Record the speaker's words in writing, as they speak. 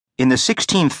In the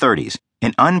 1630s,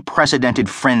 an unprecedented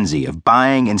frenzy of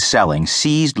buying and selling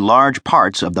seized large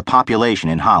parts of the population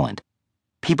in Holland.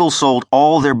 People sold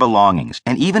all their belongings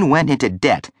and even went into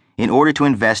debt in order to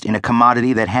invest in a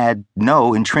commodity that had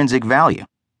no intrinsic value.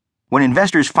 When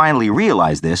investors finally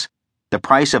realized this, the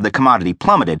price of the commodity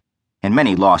plummeted and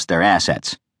many lost their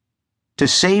assets. To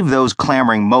save those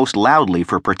clamoring most loudly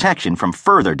for protection from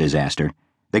further disaster,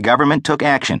 the government took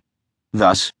action,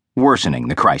 thus worsening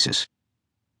the crisis.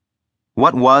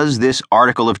 What was this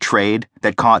article of trade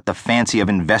that caught the fancy of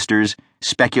investors,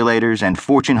 speculators, and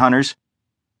fortune hunters?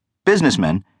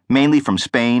 Businessmen, mainly from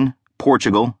Spain,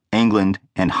 Portugal, England,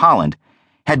 and Holland,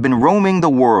 had been roaming the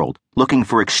world looking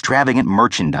for extravagant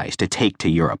merchandise to take to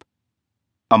Europe.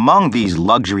 Among these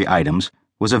luxury items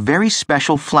was a very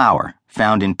special flower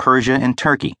found in Persia and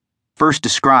Turkey, first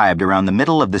described around the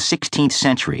middle of the 16th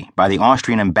century by the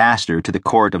Austrian ambassador to the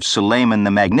court of Suleiman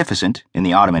the Magnificent in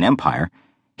the Ottoman Empire.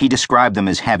 He described them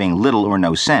as having little or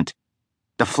no scent.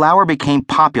 The flower became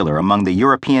popular among the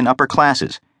European upper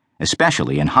classes,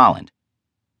 especially in Holland.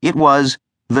 It was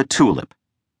the tulip.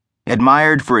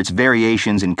 Admired for its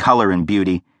variations in color and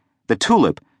beauty, the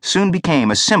tulip soon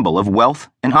became a symbol of wealth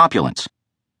and opulence.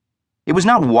 It was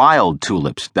not wild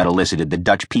tulips that elicited the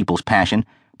Dutch people's passion,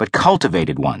 but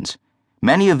cultivated ones,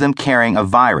 many of them carrying a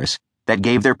virus that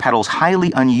gave their petals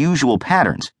highly unusual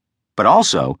patterns, but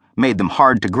also made them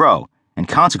hard to grow, and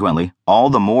consequently all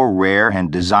the more rare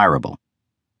and desirable.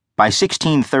 By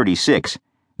 1636,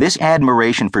 this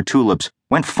admiration for tulips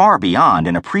went far beyond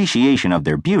an appreciation of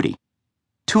their beauty.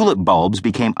 Tulip bulbs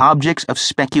became objects of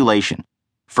speculation,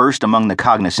 first among the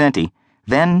cognoscenti,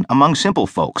 then among simple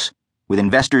folks, with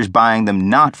investors buying them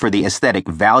not for the aesthetic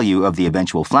value of the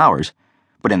eventual flowers,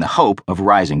 but in the hope of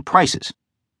rising prices.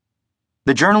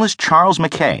 The journalist Charles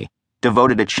Mackay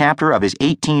devoted a chapter of his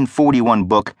 1841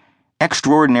 book,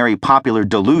 Extraordinary Popular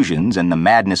Delusions and the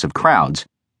Madness of Crowds,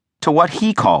 to what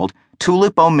he called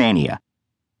tulipomania.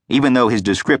 Even though his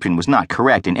description was not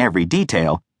correct in every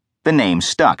detail, the name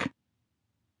stuck.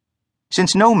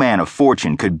 Since no man of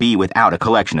fortune could be without a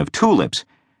collection of tulips,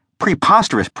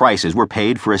 preposterous prices were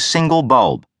paid for a single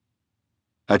bulb.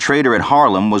 A trader at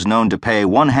Haarlem was known to pay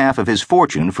 1/2 of his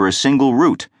fortune for a single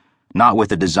root, not with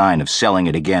the design of selling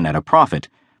it again at a profit,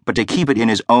 but to keep it in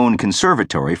his own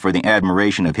conservatory for the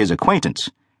admiration of his acquaintance,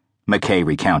 Mackay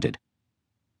recounted.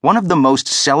 One of the most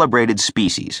celebrated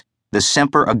species, the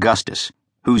Semper Augustus,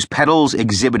 whose petals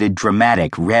exhibited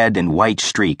dramatic red and white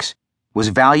streaks, was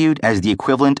valued as the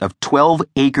equivalent of 12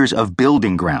 acres of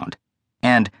building ground,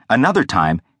 and another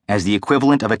time as the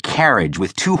equivalent of a carriage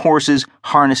with 2 horses,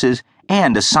 harnesses,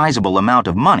 and a sizable amount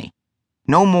of money.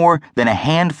 No more than a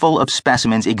handful of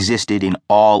specimens existed in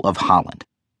all of Holland.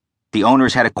 The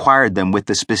owners had acquired them with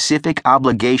the specific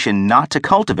obligation not to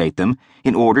cultivate them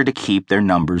in order to keep their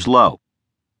numbers low.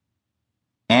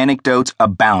 Anecdotes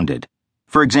abounded.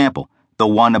 For example, the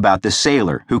one about the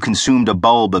sailor who consumed a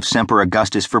bulb of Semper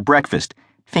Augustus for breakfast,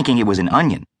 thinking it was an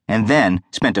onion, and then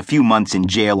spent a few months in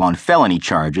jail on felony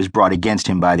charges brought against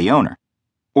him by the owner.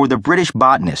 Or the British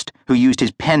botanist who used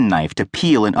his penknife to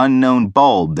peel an unknown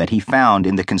bulb that he found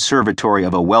in the conservatory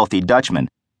of a wealthy Dutchman,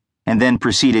 and then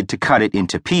proceeded to cut it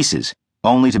into pieces,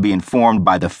 only to be informed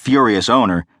by the furious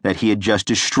owner that he had just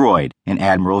destroyed an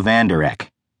Admiral van der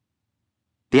Eyck.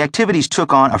 The activities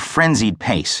took on a frenzied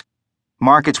pace.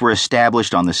 Markets were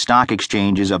established on the stock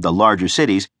exchanges of the larger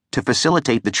cities to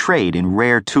facilitate the trade in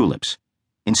rare tulips.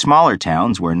 In smaller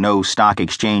towns where no stock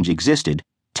exchange existed,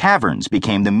 taverns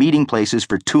became the meeting places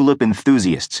for tulip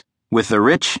enthusiasts, with the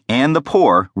rich and the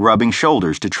poor rubbing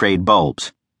shoulders to trade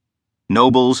bulbs.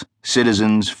 Nobles,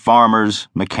 citizens, farmers,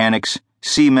 mechanics,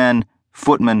 seamen,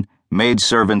 footmen,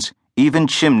 maidservants, even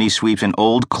chimney sweeps and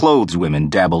old clotheswomen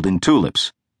dabbled in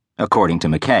tulips, according to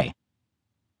Mackay.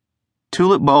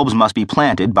 Tulip bulbs must be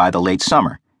planted by the late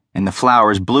summer, and the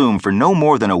flowers bloom for no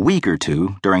more than a week or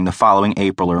two during the following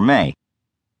April or May.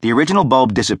 The original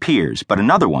bulb disappears, but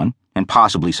another one, and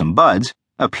possibly some buds,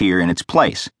 appear in its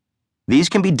place. These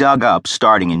can be dug up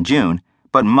starting in June,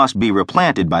 but must be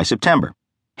replanted by September.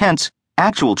 Hence,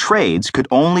 actual trades could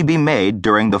only be made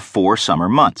during the 4 summer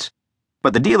months.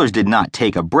 But the dealers did not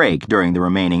take a break during the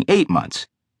remaining 8 months.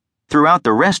 Throughout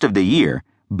the rest of the year,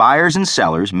 buyers and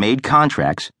sellers made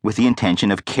contracts with the intention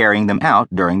of carrying them out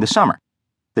during the summer.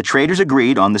 The traders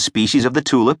agreed on the species of the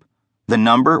tulip, the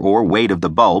number or weight of the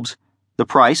bulbs, the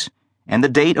price, and the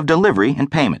date of delivery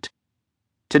and payment.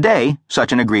 Today,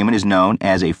 such an agreement is known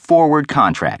as a forward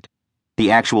contract. The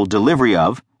actual delivery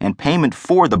of and payment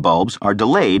for the bulbs are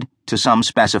delayed to some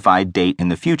specified date in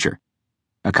the future.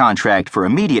 A contract for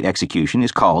immediate execution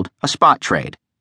is called a spot trade.